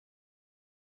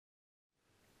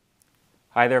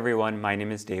Hi there everyone, my name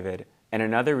is David, and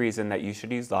another reason that you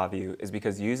should use LabVIEW is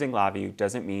because using LabVIEW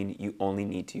doesn't mean you only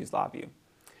need to use LabVIEW.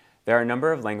 There are a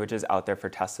number of languages out there for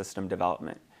test system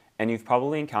development, and you've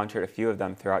probably encountered a few of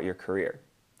them throughout your career.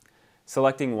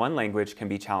 Selecting one language can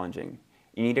be challenging.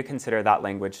 You need to consider that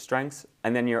language's strengths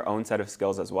and then your own set of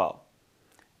skills as well.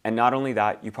 And not only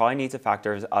that, you probably need to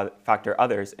factor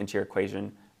others into your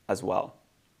equation as well.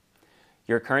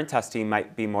 Your current test team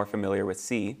might be more familiar with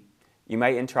C. You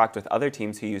might interact with other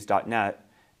teams who use .NET,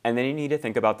 and then you need to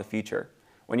think about the future,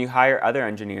 when you hire other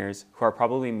engineers who are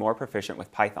probably more proficient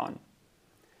with Python.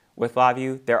 With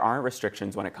LabVIEW, there aren't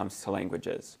restrictions when it comes to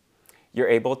languages. You're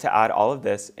able to add all of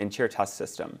this into your test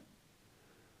system.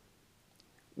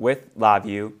 With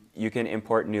LabVIEW, you can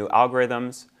import new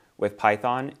algorithms. With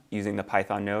Python, using the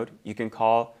Python node, you can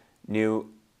call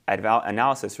new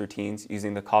analysis routines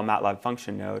using the call MATLAB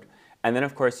function node. And then,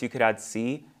 of course, you could add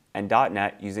C and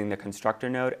 .NET using the constructor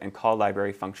node and call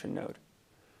library function node.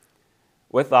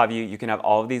 With LabVIEW, you can have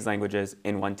all of these languages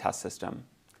in one test system.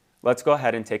 Let's go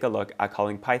ahead and take a look at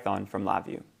calling Python from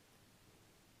LabVIEW.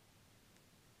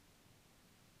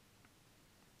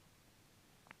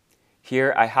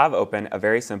 Here, I have open a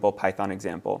very simple Python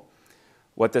example.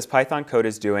 What this Python code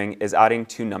is doing is adding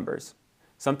two numbers,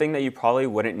 something that you probably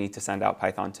wouldn't need to send out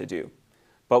Python to do.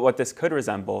 But what this could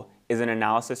resemble is an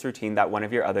analysis routine that one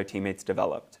of your other teammates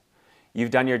developed.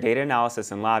 You've done your data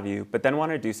analysis in LabVIEW, but then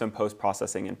want to do some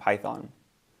post-processing in Python.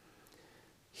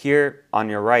 Here on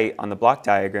your right, on the block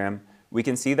diagram, we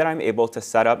can see that I'm able to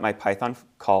set up my Python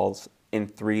calls in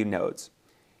 3 nodes.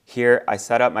 Here, I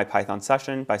set up my Python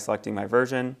session by selecting my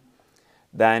version.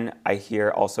 Then I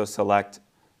here also select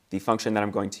the function that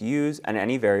I'm going to use and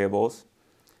any variables,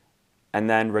 and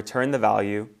then return the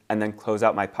value, and then close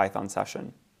out my Python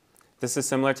session. This is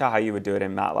similar to how you would do it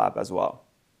in MATLAB as well.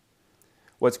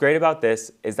 What's great about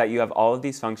this is that you have all of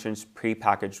these functions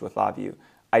pre-packaged with LabVIEW.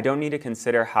 I don't need to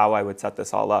consider how I would set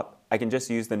this all up. I can just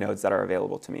use the nodes that are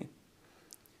available to me.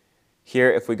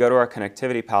 Here, if we go to our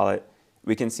connectivity palette,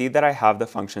 we can see that I have the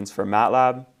functions for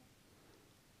MATLAB,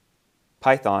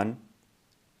 Python,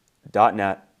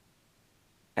 .NET,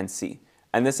 and C.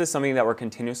 And this is something that we're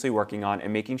continuously working on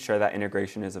and making sure that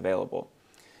integration is available.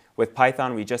 With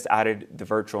Python, we just added the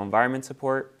virtual environment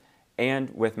support,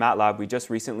 and with MATLAB, we just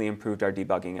recently improved our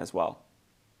debugging as well.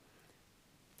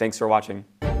 Thanks for watching.